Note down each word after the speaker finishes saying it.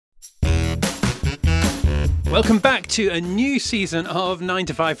Welcome back to a new season of 9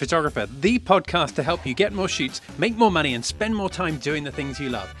 to 5 Photographer, the podcast to help you get more shoots, make more money and spend more time doing the things you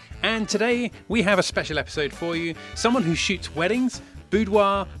love. And today we have a special episode for you. Someone who shoots weddings,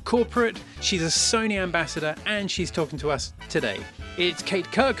 boudoir, corporate. She's a Sony ambassador and she's talking to us today. It's Kate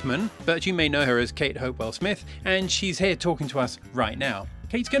Kirkman, but you may know her as Kate Hopewell Smith, and she's here talking to us right now.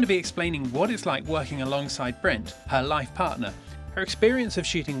 Kate's going to be explaining what it's like working alongside Brent, her life partner, her experience of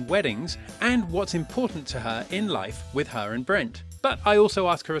shooting weddings, and what's important to her in life with her and Brent. But I also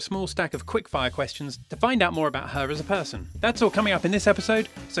ask her a small stack of quickfire questions to find out more about her as a person. That's all coming up in this episode,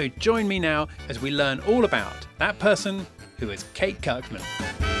 so join me now as we learn all about that person who is Kate Kirkman.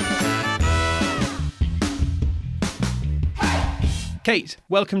 Kate,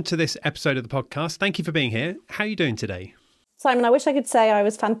 welcome to this episode of the podcast. Thank you for being here. How are you doing today? Simon, I wish I could say I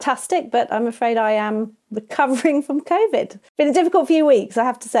was fantastic, but I'm afraid I am recovering from COVID. Been a difficult few weeks, I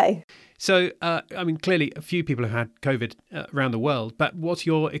have to say. So, clearly a few people have had COVID around the world, but what's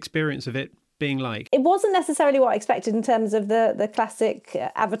your experience of it being like? It wasn't necessarily what I expected in terms of the classic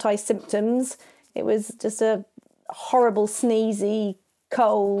advertised symptoms. It was just a horrible, sneezy,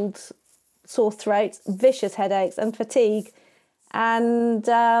 cold, sore throat, vicious headaches and fatigue. And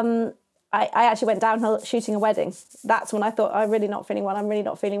I actually went downhill shooting a wedding. That's when I thought, I'm really not feeling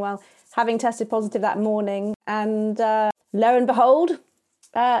well. Having tested positive that morning, and lo and behold,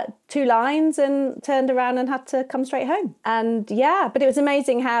 2 lines and turned around and had to come straight home. And but it was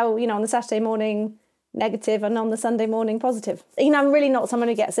amazing how, on the Saturday morning negative and on the Sunday morning positive. I'm really not someone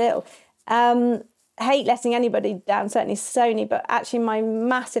who gets ill. Hate letting anybody down, certainly Sony, but actually my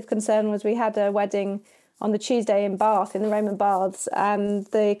massive concern was we had a wedding on the Tuesday in Bath, in the Roman Baths, and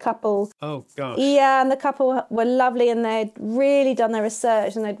the couple... Oh, gosh. Yeah, and the couple were lovely, and they'd really done their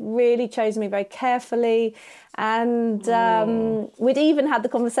research, and they'd really chosen me very carefully, and we'd even had the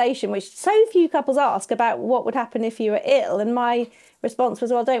conversation, which so few couples ask, about what would happen if you were ill, and my response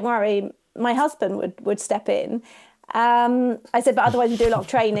was, well, don't worry, my husband would step in. I said, but otherwise we do a lot of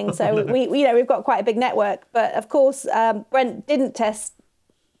training, so we've got quite a big network. But of course, Brent didn't test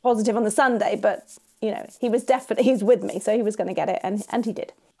positive on the Sunday, but he's with me, so he was going to get it, and he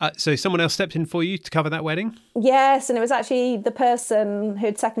did. So someone else stepped in for you to cover that wedding? Yes, and it was actually the person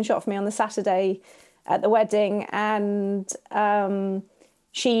who'd second shot for me on the Saturday at the wedding, and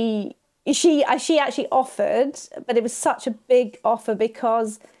she actually offered, but it was such a big offer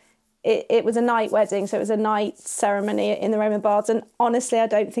because it was a night wedding, so it was a night ceremony in the Roman Baths, and honestly, I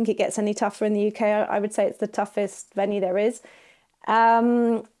don't think it gets any tougher in the UK. I would say it's the toughest venue there is. She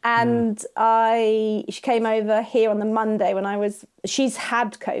came over here on the Monday she's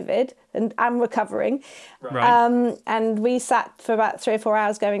had COVID and I'm recovering. Right. And we sat for about 3 or 4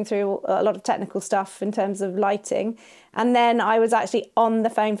 hours going through a lot of technical stuff in terms of lighting. And then I was actually on the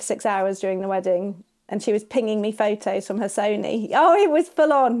phone for 6 hours during the wedding, and she was pinging me photos from her Sony. Oh, it was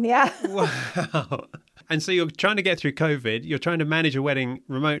full on. Yeah. Wow. And so you're trying to get through COVID. You're trying to manage a wedding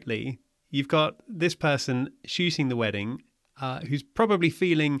remotely. You've got this person shooting the wedding, who's probably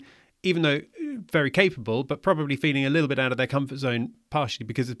feeling, even though very capable, but probably feeling a little bit out of their comfort zone, partially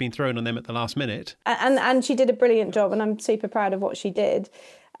because it's been thrown on them at the last minute. And she did a brilliant job, and I'm super proud of what she did.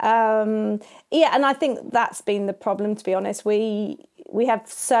 And I think that's been the problem, to be honest. We have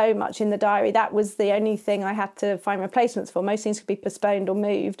so much in the diary. That was the only thing I had to find replacements for. Most things could be postponed or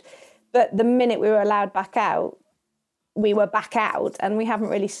moved. But the minute we were allowed back out, we were back out, and we haven't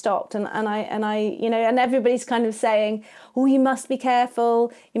really stopped. And everybody's kind of saying, oh, you must be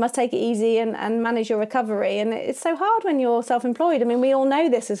careful, you must take it easy and manage your recovery. And it's so hard when you're self-employed. I mean, we all know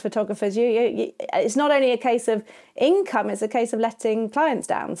this as photographers. It's not only a case of income, it's a case of letting clients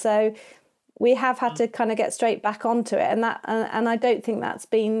down. So we have had to kind of get straight back onto it. And I don't think that's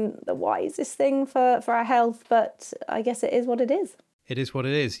been the wisest thing for our health, but I guess it is what it is. It is what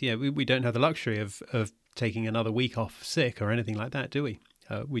it is. Yeah, we don't have the luxury of taking another week off sick or anything like that, do we?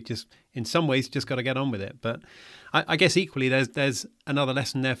 We just, in some ways, just got to get on with it. But I guess equally, there's another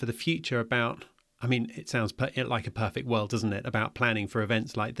lesson there for the future about, I mean, it sounds like a perfect world, doesn't it? About planning for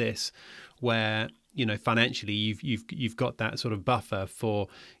events like this, where, financially you've got that sort of buffer for,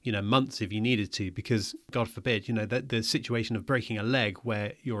 months if you needed to, because God forbid, that the situation of breaking a leg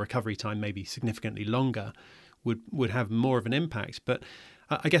where your recovery time may be significantly longer would have more of an impact. But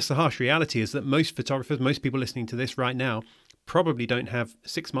I guess the harsh reality is that most photographers, most people listening to this right now, probably don't have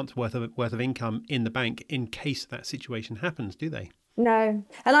 6 months worth of income in the bank in case that situation happens, do they? No.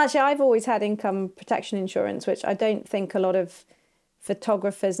 And actually, I've always had income protection insurance, which I don't think a lot of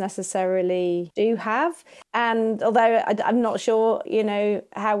photographers necessarily do have. And although I'm not sure,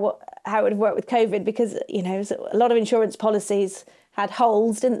 how it would work with COVID, because, a lot of insurance policies had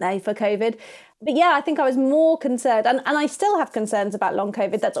holes, didn't they, for COVID? But yeah, I think I was more concerned, and I still have concerns about long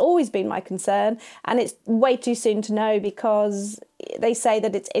COVID. That's always been my concern. And it's way too soon to know, because they say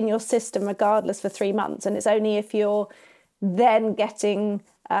that it's in your system regardless for 3 months. And it's only if you're then getting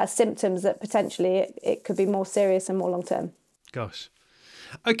symptoms that potentially it could be more serious and more long term. Gosh.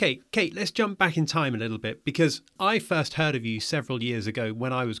 Okay, Kate, let's jump back in time a little bit, because I first heard of you several years ago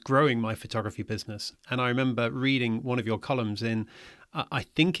when I was growing my photography business. And I remember reading one of your columns in, I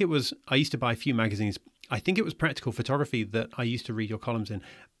used to buy a few magazines. I think it was Practical Photography that I used to read your columns in.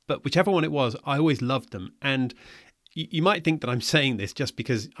 But whichever one it was, I always loved them. And you might think that I'm saying this just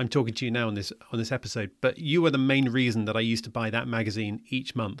because I'm talking to you now on this episode, but you were the main reason that I used to buy that magazine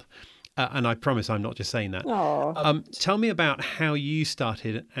each month. And I promise I'm not just saying that. Tell me about how you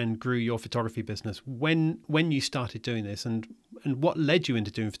started and grew your photography business, when you started doing this, and what led you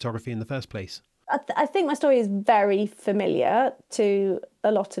into doing photography in the first place. I think my story is very familiar to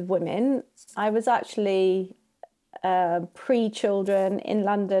a lot of women. I was actually pre-children in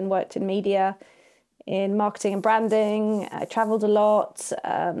London, worked in media, in marketing and branding. I travelled a lot.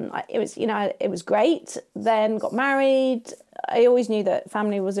 It was great. Then got married. I always knew that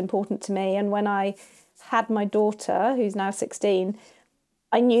family was important to me. And when I had my daughter, who's now 16,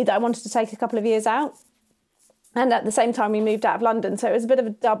 I knew that I wanted to take a couple of years out. And at the same time, we moved out of London. So it was a bit of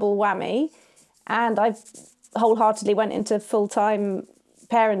a double whammy. And I wholeheartedly went into full-time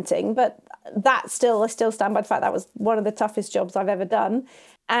parenting. But I still stand by the fact that was one of the toughest jobs I've ever done.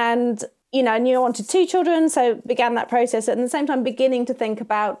 And I knew I wanted 2 children, so began that process. At the same time, beginning to think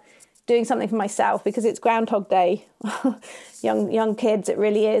about doing something for myself, because it's Groundhog Day, young kids, it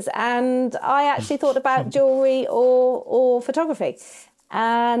really is. And I actually thought about jewellery or photography.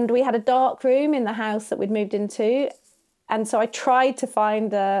 And we had a dark room in the house that we'd moved into. And so I tried to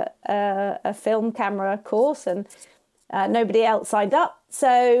find a film camera course, and nobody else signed up.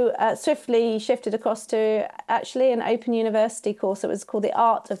 So swiftly shifted across to actually an Open University course that was called The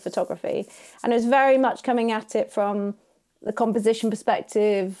Art of Photography. And it was very much coming at it from the composition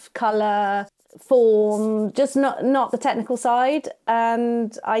perspective, colour, form, just not the technical side.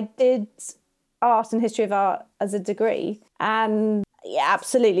 And I did art and history of art as a degree, and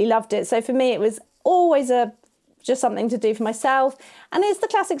absolutely loved it. So for me, it was always just something to do for myself. And it's the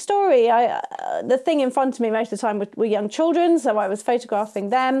classic story. The thing in front of me most of the time were young children, so I was photographing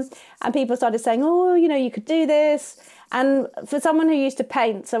them, and people started saying, you could do this. And for someone who used to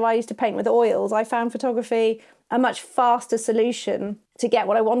paint, so I used to paint with oils, I found photography a much faster solution to get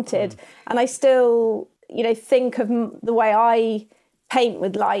what I wanted. And I still, think of the way I paint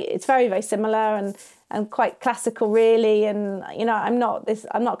with light. It's very, very similar and quite classical, really. And I'm not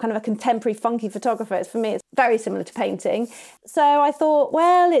kind of a contemporary funky photographer. For me, it's very similar to painting. So I thought,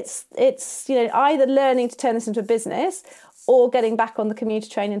 well, it's either learning to turn this into a business or getting back on the commuter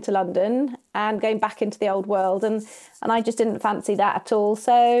train into London and going back into the old world. And I just didn't fancy that at all.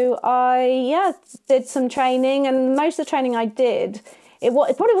 So I did some training, and most of the training I did, it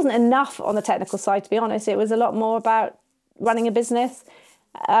probably wasn't enough on the technical side, to be honest. It was a lot more about running a business,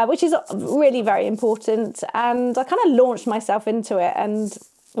 which is really very important. And I kind of launched myself into it, and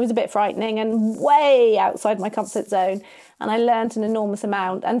it was a bit frightening and way outside my comfort zone. And I learned an enormous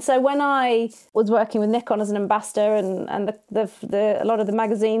amount. And so when I was working with Nikon as an ambassador, and a lot of the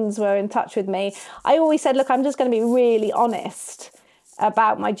magazines were in touch with me, I always said, look, I'm just going to be really honest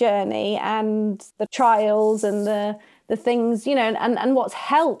about my journey and the trials and the things, and what's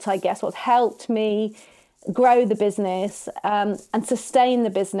helped me grow the business and sustain the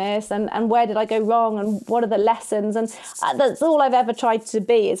business, and where did I go wrong, and what are the lessons. And that's all I've ever tried to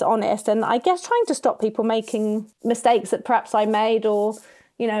be, is honest, and I guess trying to stop people making mistakes that perhaps I made, or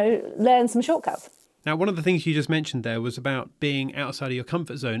learn some shortcuts. Now, one of the things you just mentioned there was about being outside of your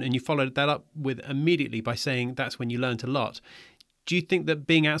comfort zone, and you followed that up with immediately by saying that's when you learned a lot. Do you think that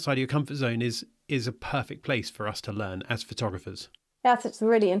being outside of your comfort zone is a perfect place for us to learn as photographers? That's a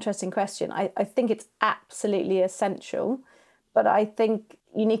really interesting question. I think it's absolutely essential, but I think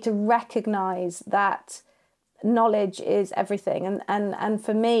you need to recognise that knowledge is everything. And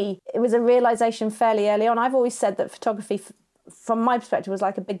for me, it was a realisation fairly early on. I've always said that photography, from my perspective, was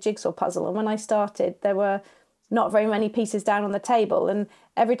like a big jigsaw puzzle. And when I started, there were not very many pieces down on the table. And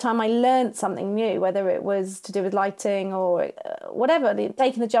every time I learned something new, whether it was to do with lighting or whatever,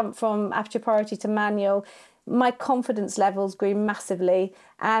 taking the jump from aperture priority to manual, my confidence levels grew massively,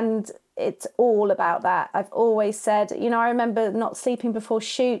 and it's all about that. I've always said, I remember not sleeping before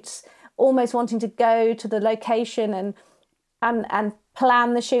shoots, almost wanting to go to the location and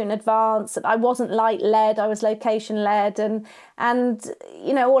plan the shoot in advance. I wasn't light led, I was location led. And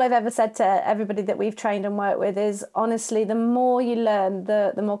you know, all I've ever said to everybody that we've trained and worked with is, honestly, the more you learn,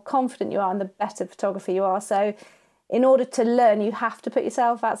 the more confident you are and the better photographer you are. So in order to learn, you have to put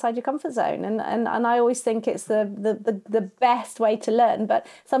yourself outside your comfort zone. And I always think it's the best way to learn, but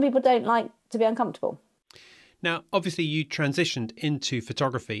some people don't like to be uncomfortable. Now, obviously, you transitioned into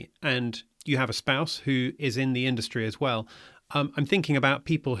photography and you have a spouse who is in the industry as well. I'm thinking about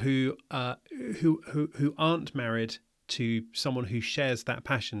people who aren't married to someone who shares that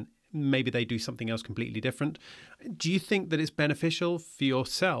passion. Maybe they do something else completely different. Do you think that it's beneficial for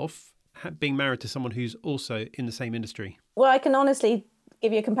yourself being married to someone who's also in the same industry? Well, I can honestly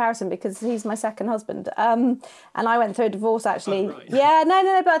give you a comparison because he's my second husband. And I went through a divorce, actually. Oh, right. Yeah,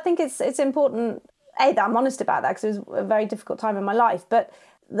 no, but I think it's important, that I'm honest about that, because it was a very difficult time in my life. But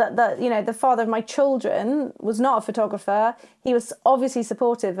the father of my children was not a photographer. He was obviously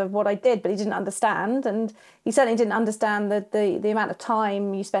supportive of what I did, but he didn't understand. And he certainly didn't understand the amount of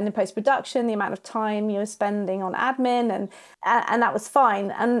time you spend in post-production, the amount of time you're spending on admin, and that was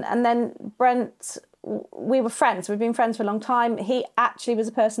fine. And then Brent, we were friends. We've been friends for a long time. He actually was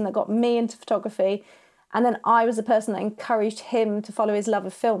a person that got me into photography. And then I was the person that encouraged him to follow his love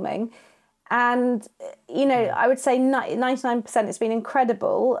of filming. And, you know, I would say 99% it's been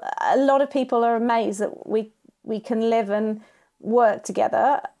incredible. A lot of people are amazed that we can live and work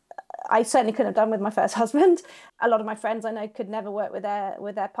together. I certainly couldn't have done with my first husband. A lot of my friends I know could never work with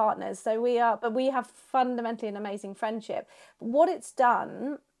their partners. So we have fundamentally an amazing friendship. What it's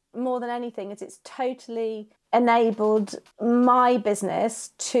done more than anything is it's totally enabled my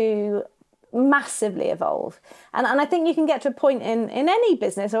business to massively evolve, and I think you can get to a point in any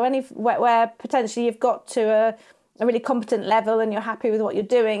business or any where potentially you've got to a really competent level and you're happy with what you're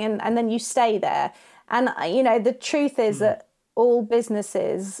doing, and then you stay there. And you know, the truth is that all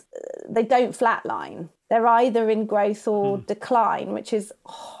businesses, they don't flatline. They're either in growth or decline, which is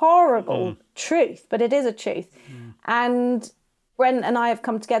horrible truth, but it is a truth. And Brent and I have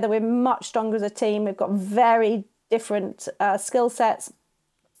come together. We're much stronger as a team. We've got very different skill sets.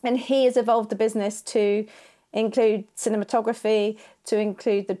 And he has evolved the business to include cinematography, to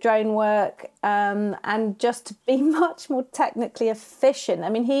include the drone work, and just to be much more technically efficient. I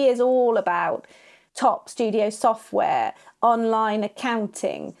mean, he is all about top studio software, online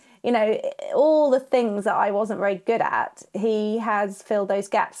accounting, you know, all the things that I wasn't very good at. He has filled those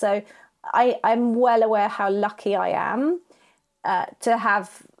gaps. So I'm well aware how lucky I am to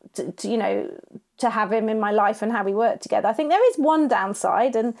have him in my life and how we work together. I think there is one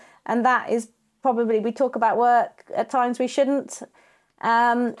downside, and that is probably we talk about work at times we shouldn't.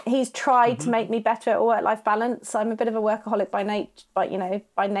 He's tried to make me better at a work-life balance. I'm a bit of a workaholic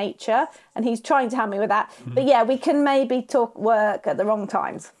by nature, and he's trying to help me with that. But yeah, we can maybe talk work at the wrong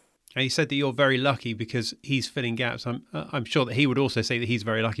times. And you said that you're very lucky because he's filling gaps. I'm sure that he would also say that he's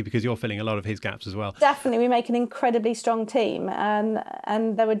very lucky because you're filling a lot of his gaps as well. Definitely, we make an incredibly strong team,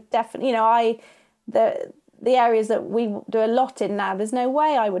 and there would definitely, you know, the areas that we do a lot in now, there's no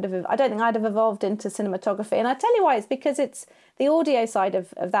way I don't think I'd have evolved into cinematography. And I tell you why, it's because it's the audio side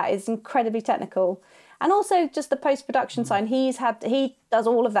of that is incredibly technical. And also just the post-production side, he does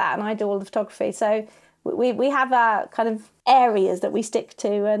all of that and I do all the photography. So we have our kind of areas that we stick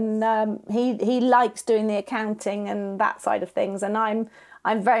to, and he likes doing the accounting and that side of things. And I'm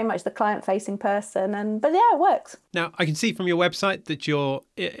very much the client-facing person, but yeah, it works. Now, I can see from your website that you're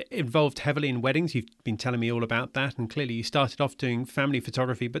involved heavily in weddings. You've been telling me all about that, and clearly you started off doing family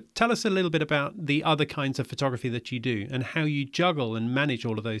photography. But tell us a little bit about the other kinds of photography that you do and how you juggle and manage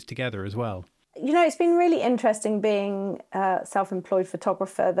all of those together as well. You know, it's been really interesting being a self-employed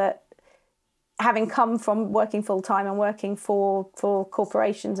photographer, that having come from working full-time and working for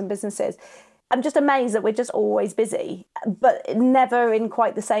corporations and businesses, I'm just amazed that we're just always busy, but never in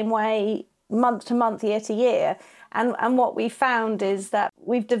quite the same way, month to month, year to year. And what we found is that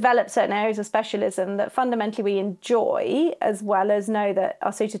we've developed certain areas of specialism that fundamentally we enjoy, as well as know that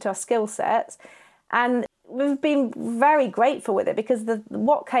are suited to our skill sets. And we've been very grateful with it, because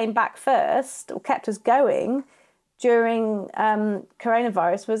what came back first, or kept us going during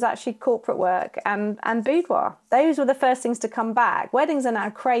coronavirus, was actually corporate work and boudoir. Those were the first things to come back. Weddings are now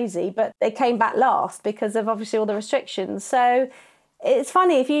crazy, but they came back last because of obviously all the restrictions. So it's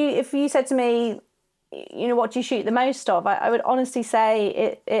funny, if you said to me, you know, what do you shoot the most of? I would honestly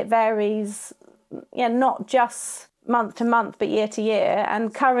say it varies, not just month to month, but year to year.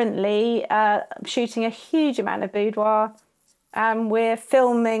 And currently shooting a huge amount of boudoir, and we're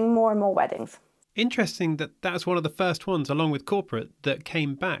filming more and more weddings. Interesting that that's one of the first ones, along with corporate, that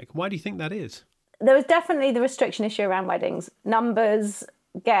came back. Why do you think that is? there was definitely the restriction issue around weddings, numbers,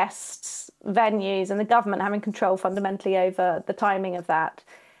 guests, venues, and the government having control fundamentally over the timing of that.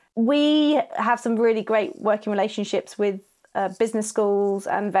 We have some really great working relationships with business schools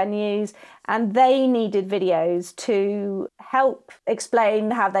and venues, and they needed videos to help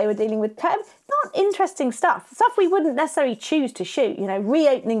explain how they were dealing with not interesting stuff we wouldn't necessarily choose to shoot,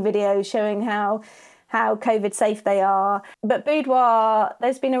 reopening videos showing how COVID safe they are. But boudoir,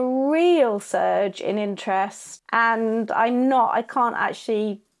 there's been a real surge in interest, and I can't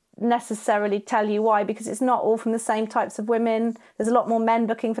actually necessarily tell you why, because it's not all from the same types of women. There's a lot more men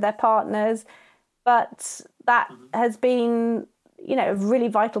looking for their partners, but that has been, a really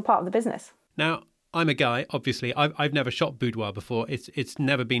vital part of the business. Now, I'm a guy, obviously. I've never shot boudoir before. It's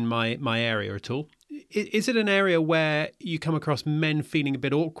never been my area at all. Is it an area where you come across men feeling a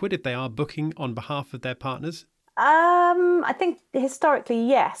bit awkward if they are booking on behalf of their partners? I think historically,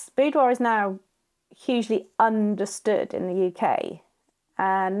 yes. Boudoir is now hugely understood in the UK,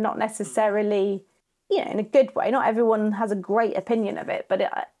 and not necessarily, in a good way. Not everyone has a great opinion of it, but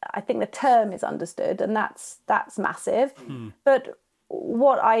I think the term is understood, and that's massive. But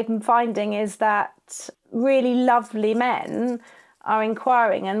what I'm finding is that really lovely men are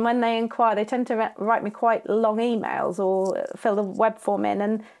inquiring, and when they inquire, they tend to write me quite long emails or fill the web form in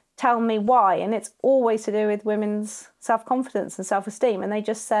and tell me why, and it's always to do with women's self-confidence and self-esteem, and they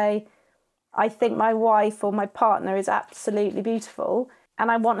just say, I think my wife or my partner is absolutely beautiful and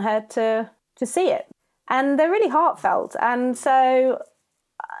I want her to see it. And they're really heartfelt, and so,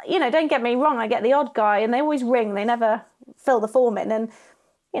 don't get me wrong, I get the odd guy and they always ring, they never fill the form in, and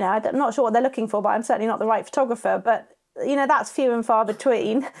I'm not sure what they're looking for, but I'm certainly not the right photographer, but that's few and far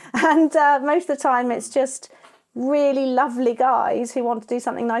between. And most of the time it's just really lovely guys who want to do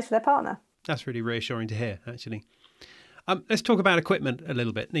something nice for their partner. That's really reassuring to hear, actually. Let's talk about equipment a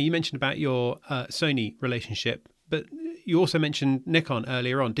little bit. Now, you mentioned about your Sony relationship, but you also mentioned Nikon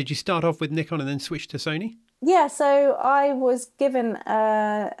earlier on. Did you start off with Nikon and then switch to Sony? Yeah, so I was given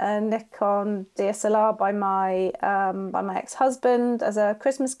a Nikon DSLR by my ex-husband as a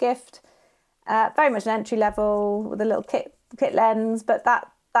Christmas gift. Very much an entry level with a little kit lens, but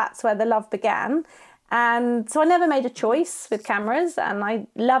that's where the love began. And so I never made a choice with cameras, and I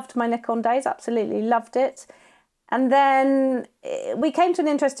loved my Nikon days, absolutely loved it. And then we came to an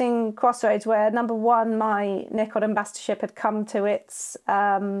interesting crossroads where, number one, my Nikon ambassadorship had come to its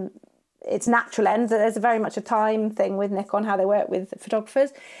natural end. There's very much a time thing with Nikon, how they work with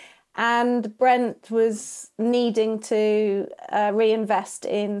photographers. And Brent was needing to reinvest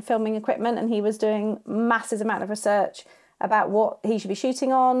in filming equipment, and he was doing massive amount of research about what he should be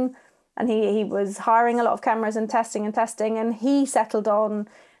shooting on. And he was hiring a lot of cameras and testing, and he settled on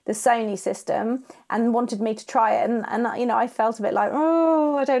the Sony system and wanted me to try it. And I felt a bit like,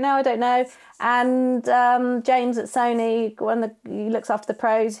 I don't know. And James at Sony, he looks after the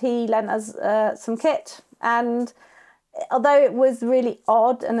pros, he lent us some kit. And although it was really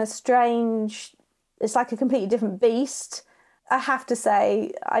odd and it's like a completely different beast, I have to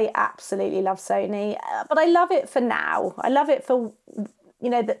say I absolutely love Sony. But I love it for now. I love it for,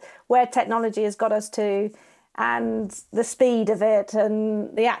 where technology has got us to, and the speed of it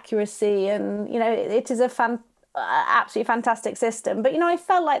and the accuracy, and it is absolutely fantastic system. But I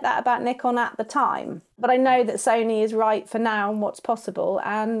felt like that about Nikon at the time, but I know that Sony is right for now and what's possible.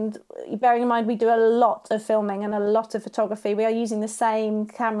 And bearing in mind we do a lot of filming and a lot of photography, we are using the same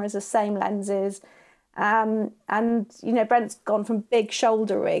cameras, the same lenses, and Brent's gone from big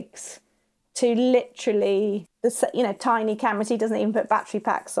shoulder rigs to literally tiny cameras. He doesn't even put battery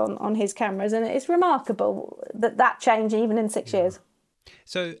packs on his cameras, and it's remarkable that change even in 6 years.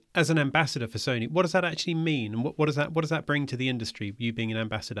 So, as an ambassador for Sony, what does that actually mean, and what does that bring to the industry, you being an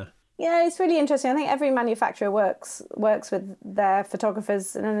ambassador? Yeah, it's really interesting. I think every manufacturer works with their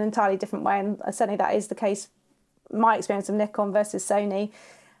photographers in an entirely different way, and certainly that is the case. My experience of Nikon versus Sony.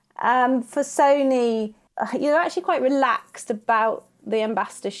 For Sony, you're actually quite relaxed about the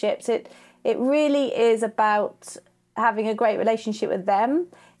ambassadorships. It really is about having a great relationship with them.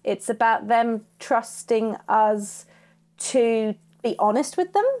 It's about them trusting us to be honest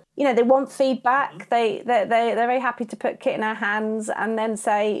with them. They want feedback. They're very happy to put kit in our hands and then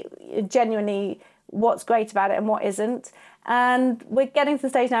say genuinely what's great about it and what isn't. And we're getting to the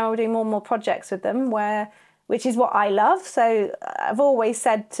stage now where we're doing more and more projects with them, which is what I love. So I've always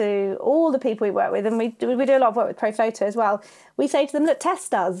said to all the people we work with, and we do a lot of work with Profoto as well, we say to them, look,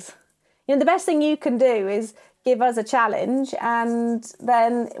 test us. The best thing you can do is give us a challenge, and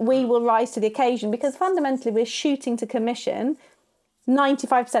then we will rise to the occasion, because fundamentally we're shooting to commission.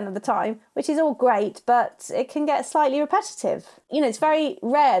 95% of the time, which is all great, but it can get slightly repetitive. You know, it's very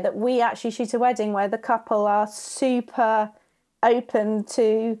rare that we actually shoot a wedding where the couple are super open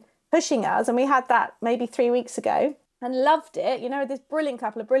to pushing us. And we had that maybe 3 weeks ago and loved it. You know, this brilliant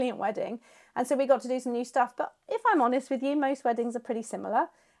couple, a brilliant wedding. And so we got to do some new stuff. But if I'm honest with you, most weddings are pretty similar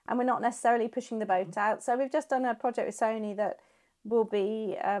and we're not necessarily pushing the boat out. So we've just done a project with Sony that will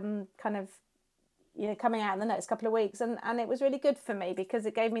be kind of, you know, coming out in the next couple of weeks, and it was really good for me because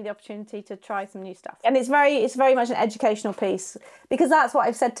it gave me the opportunity to try some new stuff. And it's very much an educational piece, because that's what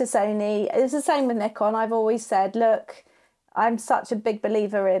I've said to Sony. It's the same with Nikon. I've always said, look, I'm such a big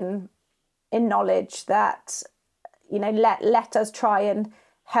believer in knowledge that, you know, let us try and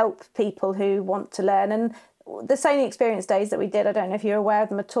help people who want to learn. And the Sony Experience Days that we did, I don't know if you're aware of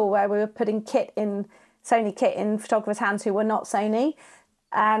them at all, where we were putting Sony kit in photographers' hands who were not Sony,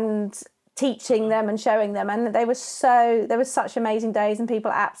 and teaching them and showing them, and there was such amazing days, and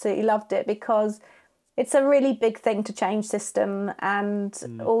people absolutely loved it because it's a really big thing to change system.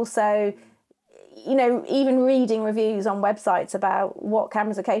 And also, you know, even reading reviews on websites about what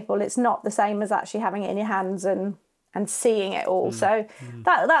cameras are capable, it's not the same as actually having it in your hands and seeing it all. So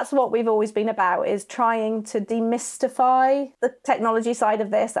that's what we've always been about, is trying to demystify the technology side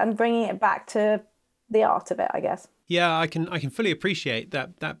of this and bringing it back to the art of it, I guess. Yeah, I can fully appreciate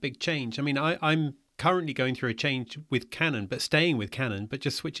that big change. I mean, I'm currently going through a change with Canon, but staying with Canon, but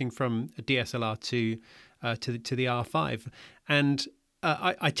just switching from a DSLR to the R5, and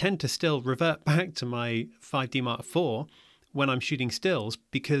I tend to still revert back to my 5D Mark IV when I'm shooting stills,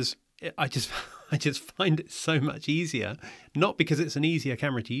 because I just find it so much easier. Not because it's an easier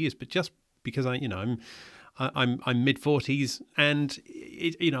camera to use, but just because I'm mid-40s, and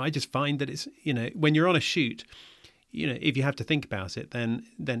I just find that it's, you know, when you're on a shoot, you know, if you have to think about it, then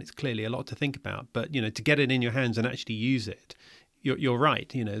it's clearly a lot to think about. But, you know, to get it in your hands and actually use it, you're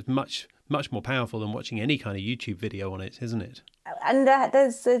right. You know, it's much more powerful than watching any kind of YouTube video on it, isn't it? And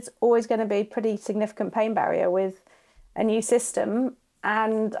there's always going to be a pretty significant pain barrier with a new system.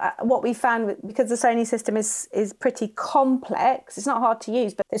 And what we found, because the Sony system is pretty complex, it's not hard to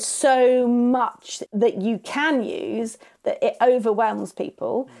use, but there's so much that you can use that it overwhelms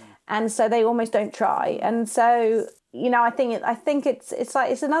people. And so they almost don't try. And so, you know, I think it's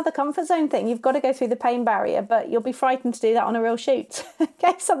like, it's another comfort zone thing. You've got to go through the pain barrier, but you'll be frightened to do that on a real shoot in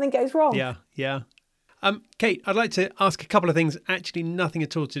case something goes wrong. Yeah. Kate, I'd like to ask a couple of things, actually nothing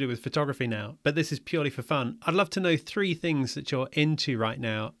at all to do with photography now, but this is purely for fun. I'd love to know 3 things that you're into right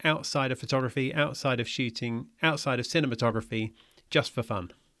now, outside of photography, outside of shooting, outside of cinematography, just for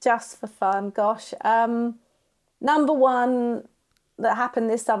fun. Just for fun, gosh. Number one that happened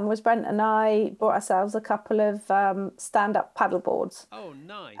this summer was Brent and I bought ourselves a couple of stand-up paddle boards. Oh,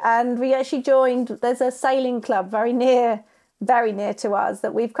 nice. And we actually joined, there's a sailing club very near to us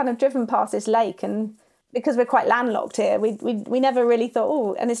that we've kind of driven past this lake, and because we're quite landlocked here, we never really thought,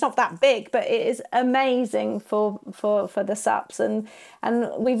 oh, and it's not that big, but it is amazing for the SUPs, and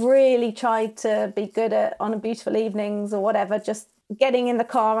we've really tried to be good at, on beautiful evenings or whatever, just getting in the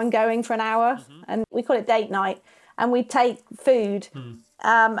car and going for an hour, and we call it date night, and we take food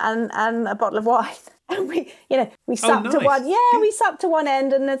and a bottle of wine, and we sup to one, we sup to one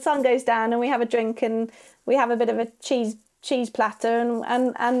end, and the sun goes down, and we have a drink, and we have a bit of a cheese platter,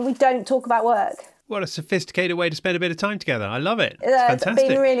 and we don't talk about work. What a sophisticated way to spend a bit of time together. I love it. It's fantastic. It's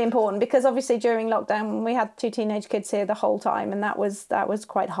been really important, because obviously during lockdown we had 2 teenage kids here the whole time, and that was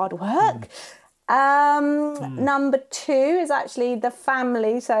quite hard work. Number 2 is actually the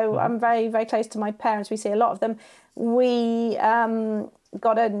family. So I'm very, very close to my parents. We see a lot of them. We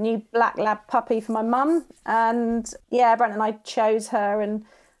got a new black lab puppy for my mum, and Brent and I chose her and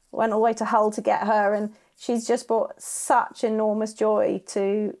went all the way to Hull to get her, and she's just brought such enormous joy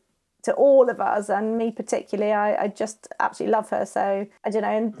to all of us, and me particularly. I just absolutely love her. So I don't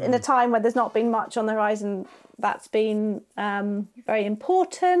know, in a time where there's not been much on the horizon, that's been very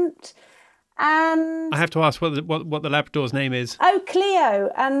important. And I have to ask what the Labrador's name is. Oh,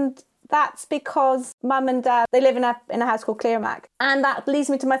 Cleo. And that's because Mum and Dad, they live in a house called Clearmac. And that leads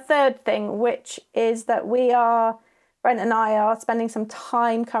me to my third thing, which is that Brent and I are spending some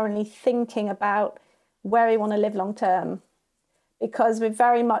time currently thinking about where we want to live long term, because we're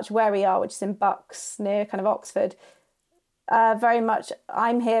very much where we are, which is in Bucks, near kind of Oxford. Very much,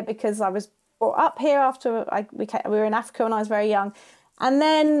 I'm here because I was brought up here after we were in Africa when I was very young. And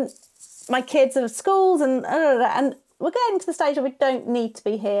then my kids are at schools, and we're getting to the stage where we don't need to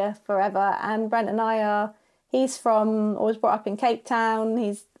be here forever. And Brent and I he's was brought up in Cape Town.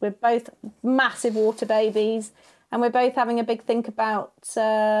 We're both massive water babies, and we're both having a big think about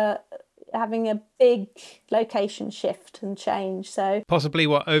having a big location shift and change. So Possibly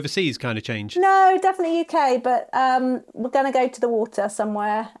what, overseas kind of change? no, definitely UK, but we're going to go to the water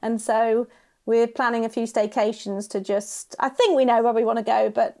somewhere. And so we're planning a few staycations to just, I think we know where we want to go,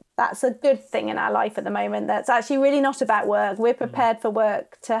 but that's a good thing in our life at the moment. That's actually really not about work. We're prepared for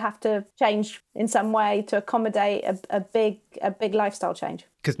work to have to change in some way to accommodate a big lifestyle change.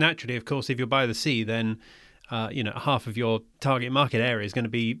 Because naturally, of course, if you're by the sea, then, half of your target market area is going to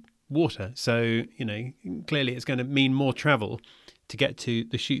be water. So, clearly it's going to mean more travel to get to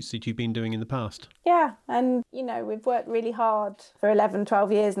the shoots that you've been doing in the past. Yeah, and we've worked really hard for 11,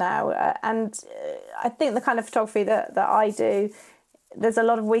 12 years now, and I think the kind of photography that I do, there's a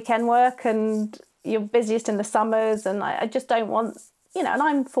lot of weekend work and you're busiest in the summers, and I just don't want, and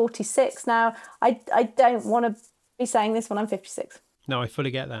I'm 46 now, I don't want to be saying this when I'm 56. No, I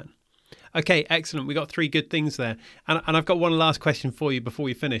fully get that. Okay, excellent. We got 3 good things there. And I've got one last question for you before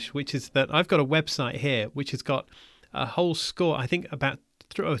we finish, which is that I've got a website here which has got a whole score, I think about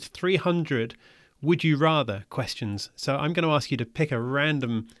 300 would you rather questions. So I'm going to ask you to pick a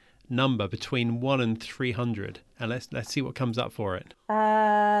random number between 1 and 300, and let's see what comes up for it.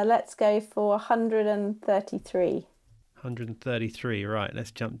 Let's go for 133. 133, right.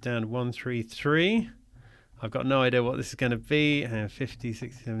 Let's jump down to 133. I've got no idea what this is going to be. 50,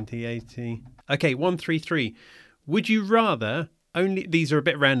 60, 70, 80. Okay, 133. Would you rather only, these are a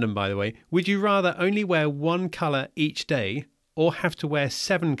bit random, by the way, would you rather only wear one colour each day or have to wear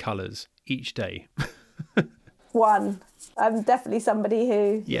 7 colours each day? One. I'm definitely somebody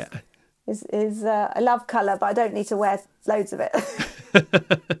who is I love colour, but I don't need to wear loads of it.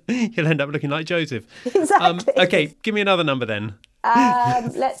 You'll end up looking like Joseph. Exactly. Okay, give me another number then.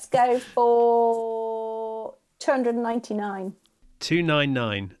 Let's go for 299.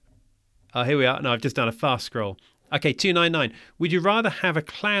 299. Oh, here we are. No, I've just done a fast scroll. Okay, 299. Would you rather have a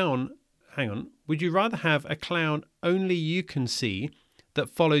clown... Hang on. Would you rather have a clown only you can see that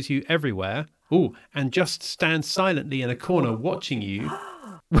follows you everywhere? Ooh, and just stands silently in a corner watching you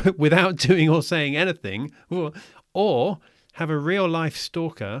without doing or saying anything? Or have a real-life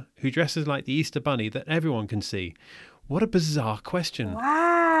stalker who dresses like the Easter Bunny that everyone can see? What a bizarre question.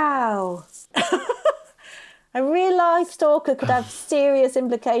 Wow. A real-life stalker could have serious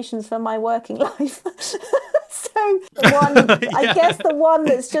implications for my working life. So I guess the one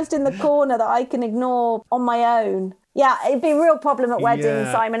that's just in the corner that I can ignore on my own. Yeah, it'd be a real problem at weddings,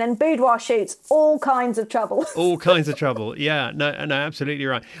 Simon, and boudoir shoots, all kinds of trouble. All kinds of trouble. Yeah, no, absolutely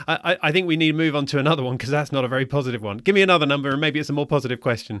right. I think we need to move on to another one because that's not a very positive one. Give me another number and maybe it's a more positive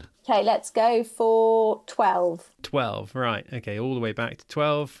question. Okay, let's go for 12. 12, right. Okay, all the way back to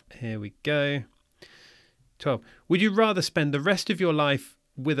 12. Here we go. 12. Would you rather spend the rest of your life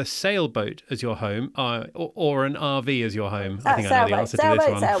with a sailboat as your home or an RV as your home? I think I know the answer to this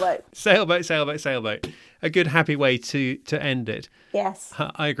one. Sailboat. A good, happy way to end it. Yes.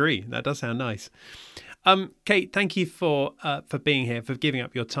 I agree. That does sound nice. Kate, thank you for being here, for giving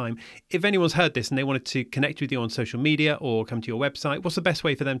up your time. If anyone's heard this and they wanted to connect with you on social media or come to your website, what's the best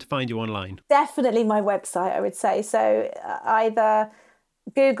way for them to find you online? Definitely my website, I would say. So either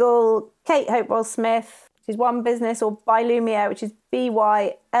Google Kate Hopewell Smith, which is one business, or Bylumiere, which is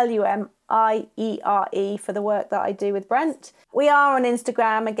Bylumiere for the work that I do with Brent. We are on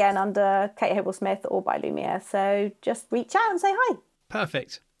Instagram, again, under Kate Hopewell Smith or Bylumiere. So just reach out and say hi.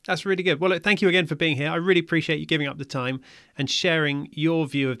 Perfect. That's really good. Well, look, thank you again for being here. I really appreciate you giving up the time and sharing your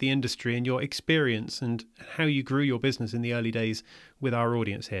view of the industry and your experience and how you grew your business in the early days with our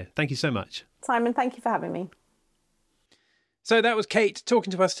audience here. Thank you so much. Simon, thank you for having me. So that was Kate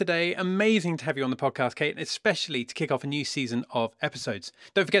talking to us today. Amazing to have you on the podcast, Kate, especially to kick off a new season of episodes.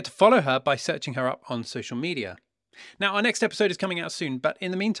 Don't forget to follow her by searching her up on social media. Now, our next episode is coming out soon, but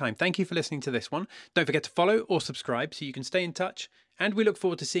in the meantime, thank you for listening to this one. Don't forget to follow or subscribe so you can stay in touch, and we look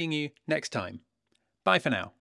forward to seeing you next time. Bye for now.